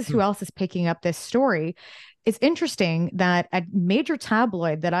 well, this is who else is picking up this story. It's interesting that a major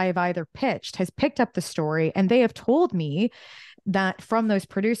tabloid that I have either pitched has picked up the story, and they have told me that from those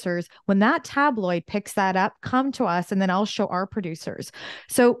producers, when that tabloid picks that up, come to us and then I'll show our producers.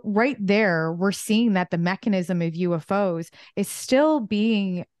 So right there, we're seeing that the mechanism of UFOs is still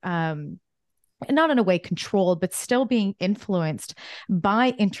being not in a way controlled, but still being influenced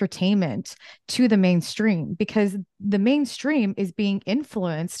by entertainment to the mainstream, because the mainstream is being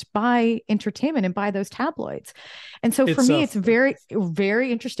influenced by entertainment and by those tabloids. And so for me, it's very,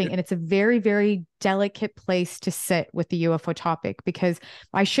 very interesting. And it's a very, very delicate place to sit with the UFO topic, because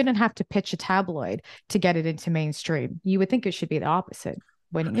I shouldn't have to pitch a tabloid to get it into mainstream. You would think it should be the opposite.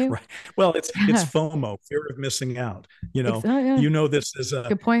 wouldn't you? Right. Well, it's FOMO, fear of missing out. Oh, yeah. This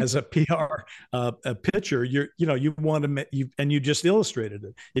Good point. as a PR a pitcher. You want to and you just illustrated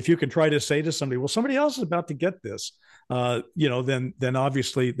it. If you can try to say to somebody, well, somebody else is about to get this, then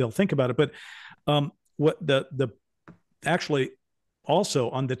obviously they'll think about it. But what the actually also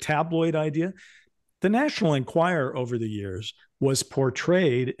on the tabloid idea, the National Enquirer over the years was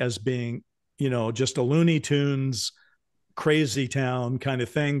portrayed as being, just a Looney Tunes crazy town kind of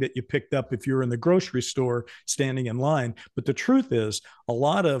thing that you picked up if you were in the grocery store standing in line. But the truth is, a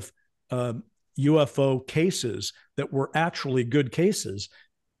lot of UFO cases that were actually good cases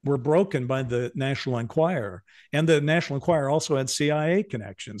were broken by the National Enquirer. And the National Enquirer also had CIA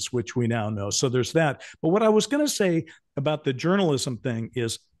connections, which we now know. So there's that. But what I was going to say about the journalism thing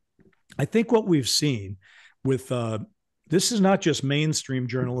is, I think what we've seen with this is not just mainstream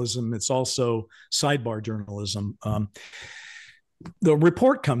journalism, it's also sidebar journalism. The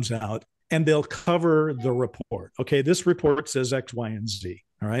report comes out and they'll cover the report. Okay, this report says X, Y, and Z.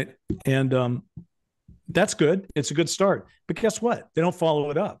 All right. And that's good. It's a good start. But guess what? They don't follow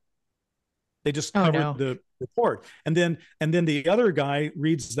it up. They just cover the report. And then the other guy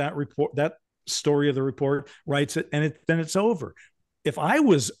reads that report, that story of the report, writes it, and then it's over. If I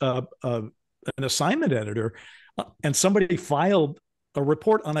was an assignment editor and somebody filed a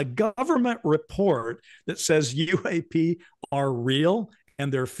report on a government report that says UAP are real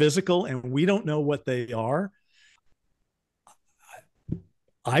and they're physical and we don't know what they are,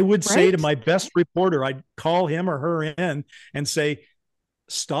 I would say to my best reporter, I'd call him or her in and say,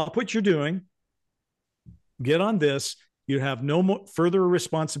 stop what you're doing, get on this. You have no more further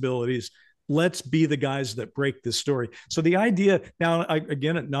responsibilities. Let's be the guys that break this story. So the idea now,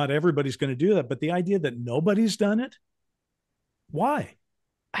 again, not everybody's going to do that, but the idea that nobody's done it, why?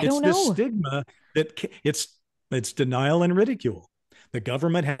 I don't know. It's this stigma that it's denial and ridicule. The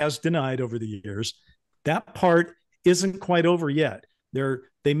government has denied over the years. That part isn't quite over yet.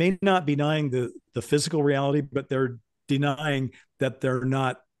 They may not be denying the physical reality, but they're denying that they're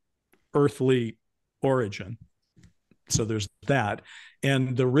not earthly origin. So there's that.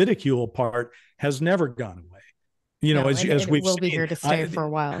 And the ridicule part has never gone away. As we've will seen, be here to stay for a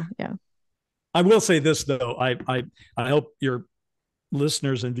while. Yeah. I will say this though. I hope your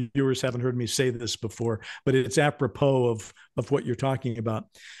listeners and viewers haven't heard me say this before, but it's apropos of what you're talking about.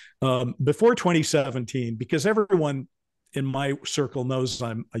 Before 2017, because everyone in my circle knows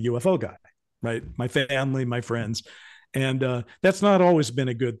I'm a UFO guy, right? My family, my friends. And that's not always been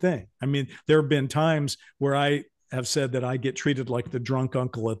a good thing. I mean, there have been times where I have said that I get treated like the drunk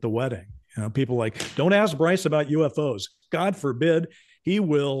uncle at the wedding. People like, don't ask Bryce about UFOs. God forbid he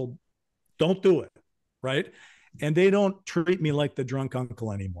will. Don't do it. Right. And they don't treat me like the drunk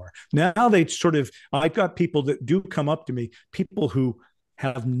uncle anymore. Now I've got people that do come up to me, people who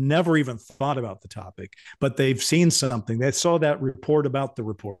have never even thought about the topic, but they've seen something. They saw that report about the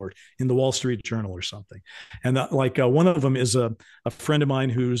report in the Wall Street Journal or something. And one of them is a friend of mine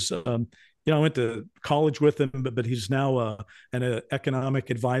who's, I went to college with him, but he's now an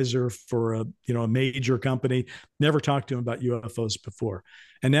economic advisor for a major company. Never talked to him about UFOs before.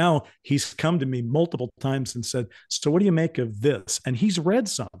 And now he's come to me multiple times and said, so what do you make of this? And he's read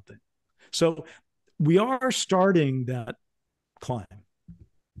something. So we are starting that climb.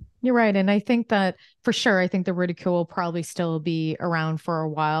 You're right. And I think that for sure, I think the ridicule will probably still be around for a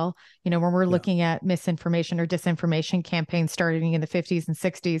while. When we're looking at misinformation or disinformation campaigns starting in the 50s and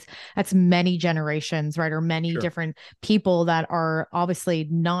 60s, that's many generations, right? Or many different people that are obviously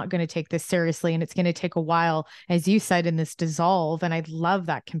not going to take this seriously. And it's going to take a while, as you said, in this dissolve. And I love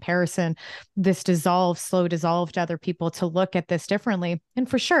that comparison, this slow dissolve to other people to look at this differently. And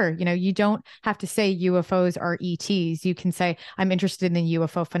for sure, you don't have to say UFOs are ETs. You can say, I'm interested in the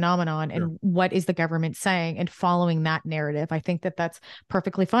UFO phenomenon and what is the government saying, and following that narrative. I think that that's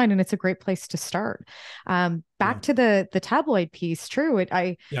perfectly fine. And it's a great place to start. Back to the tabloid piece. True.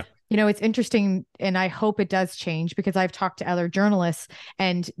 It's interesting, and I hope it does change, because I've talked to other journalists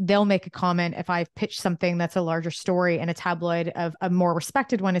and they'll make a comment if I've pitched something that's a larger story and a tabloid of a more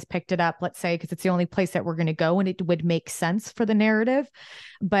respected one has picked it up, let's say, because it's the only place that we're going to go and it would make sense for the narrative,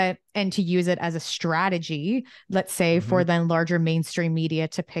 and to use it as a strategy, let's say, for then larger mainstream media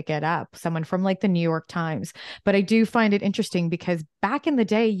to pick it up, someone from like the New York Times. But I do find it interesting because back in the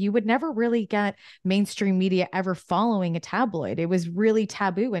day, you would never really get mainstream media ever following a tabloid. It was really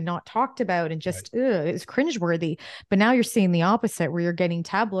taboo and not talked about, and just it was cringeworthy. But now you're seeing the opposite, where you're getting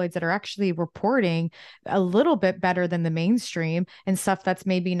tabloids that are actually reporting a little bit better than the mainstream, and stuff that's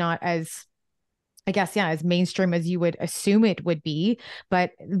maybe not as I guess, yeah, as mainstream as you would assume it would be,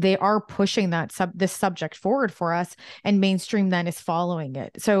 but they are pushing this subject forward for us, and mainstream then is following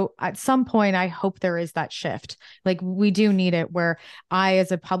it. So at some point, I hope there is that shift. Like we do need it where I,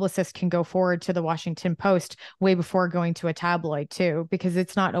 as a publicist, can go forward to the Washington Post way before going to a tabloid too, because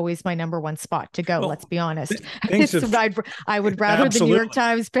it's not always my number one spot to go. Well, let's be honest. things have I would rather the New York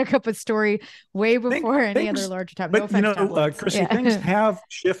Times pick up a story way before any other larger tabloid. No offense, tabloids. Chrissy, things have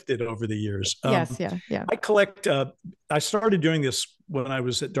shifted over the years. Yes, yeah. I collect. I started doing this when I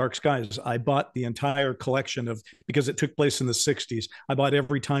was at Dark Skies. I bought the entire collection because it took place in the '60s. I bought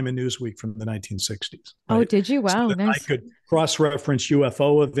every time in Newsweek from the 1960s. Right? Oh, did you? Wow, so nice. I could cross-reference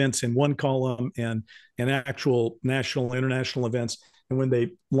UFO events in one column and actual national, international events. And when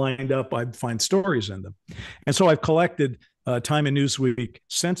they lined up, I'd find stories in them. And so I've collected time in Newsweek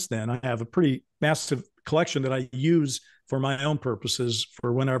since then. I have a pretty massive collection that I use for my own purposes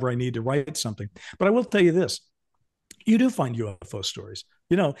for whenever I need to write something. But I will tell you this, you do find UFO stories.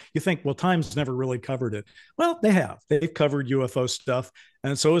 You think, well, Times never really covered it. Well, they have. They've covered UFO stuff,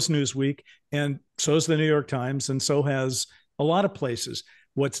 and so has Newsweek, and so has the New York Times, and so has a lot of places.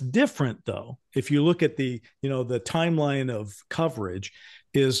 What's different, though, if you look at the timeline of coverage,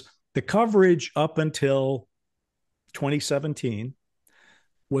 is the coverage up until 2017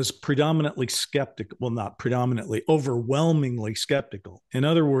 was predominantly skeptical. Well, not predominantly, overwhelmingly skeptical. In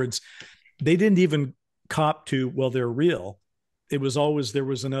other words, they didn't even cop to, well, they're real. It was always, there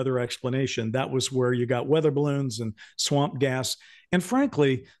was another explanation. That was where you got weather balloons and swamp gas. And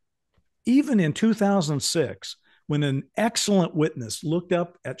frankly, even in 2006, when an excellent witness looked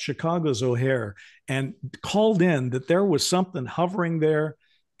up at Chicago's O'Hare and called in that there was something hovering there,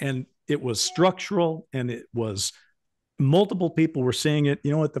 and it was structural, and it was multiple people were seeing it.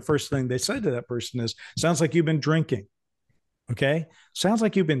 You know what the first thing they said to that person is, sounds like you've been drinking. Okay. Sounds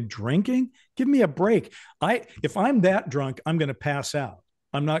like you've been drinking. Give me a break. If I'm that drunk, I'm going to pass out.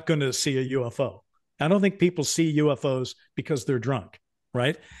 I'm not going to see a UFO. I don't think people see UFOs because they're drunk,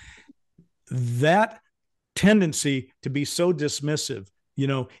 right? That tendency to be so dismissive,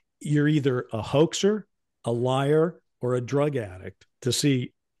 you're either a hoaxer, a liar, or a drug addict to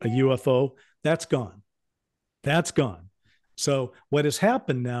see a UFO. That's gone. That's gone. So what has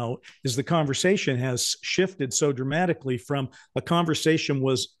happened now is the conversation has shifted so dramatically from a conversation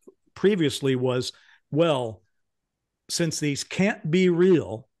previously was, well, since these can't be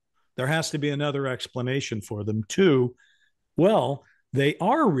real, there has to be another explanation for them, to, well, they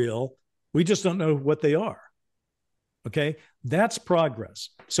are real. We just don't know what they are. Okay. That's progress.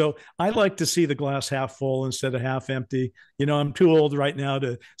 So I like to see the glass half full instead of half empty. I'm too old right now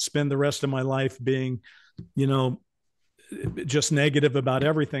to spend the rest of my life being, just negative about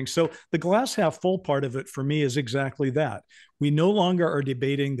everything. So the glass half full part of it for me is exactly that. We no longer are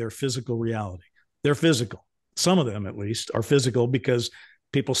debating their physical reality. They're physical. Some of them, at least, are physical because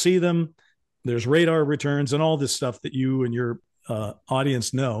people see them. There's radar returns and all this stuff that you and your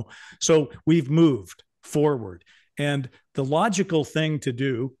audience know. So we've moved forward. And the logical thing to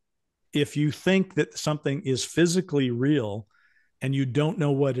do, if you think that something is physically real and you don't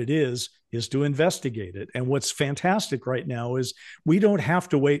know what it is to investigate it. And what's fantastic right now is we don't have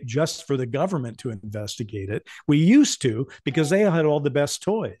to wait just for the government to investigate it. We used to, because they had all the best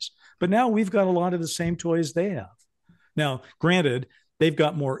toys. But now we've got a lot of the same toys they have. Now, granted, they've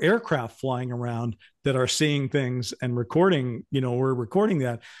got more aircraft flying around that are seeing things and recording, we're recording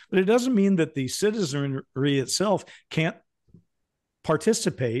that. But it doesn't mean that the citizenry itself can't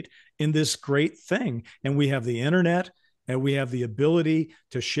participate in this great thing. And we have the internet, and we have the ability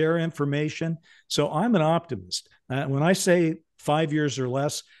to share information. So I'm an optimist. When I say 5 years or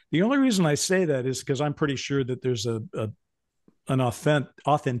less, the only reason I say that is because I'm pretty sure that there's an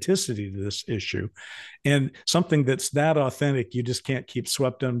authenticity to this issue, and something that's that authentic, you just can't keep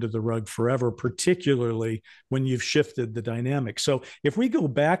swept under the rug forever, particularly when you've shifted the dynamic. So if we go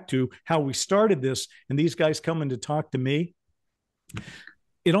back to how we started this and these guys coming to talk to me,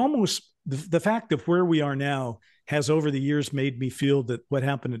 it almost, the fact of where we are now has over the years made me feel that what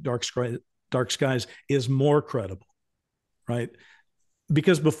happened at Dark Skies is more credible, right?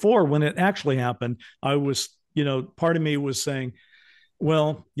 Because before, when it actually happened, I was, part of me was saying,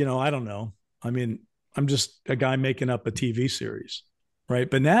 well, I don't know. I mean, I'm just a guy making up a TV series, right?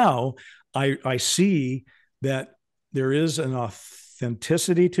 But now I see that there is an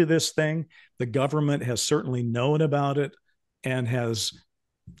authenticity to this thing. The government has certainly known about it and has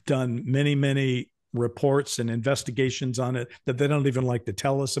done many, many reports and investigations on it that they don't even like to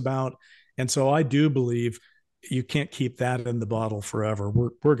tell us about. And so I do believe you can't keep that in the bottle forever.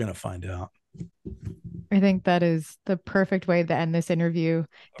 We're going to find out. I think that is the perfect way to end this interview.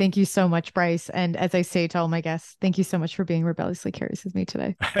 Thank you so much, Bryce. And as I say to all my guests, thank you so much for being rebelliously curious with me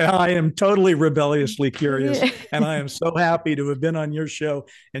today. I am totally rebelliously curious, and I am so happy to have been on your show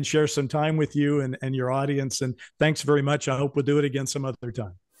and share some time with you and your audience. And thanks very much. I hope we'll do it again some other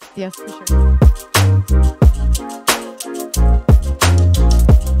time. Yes, for sure.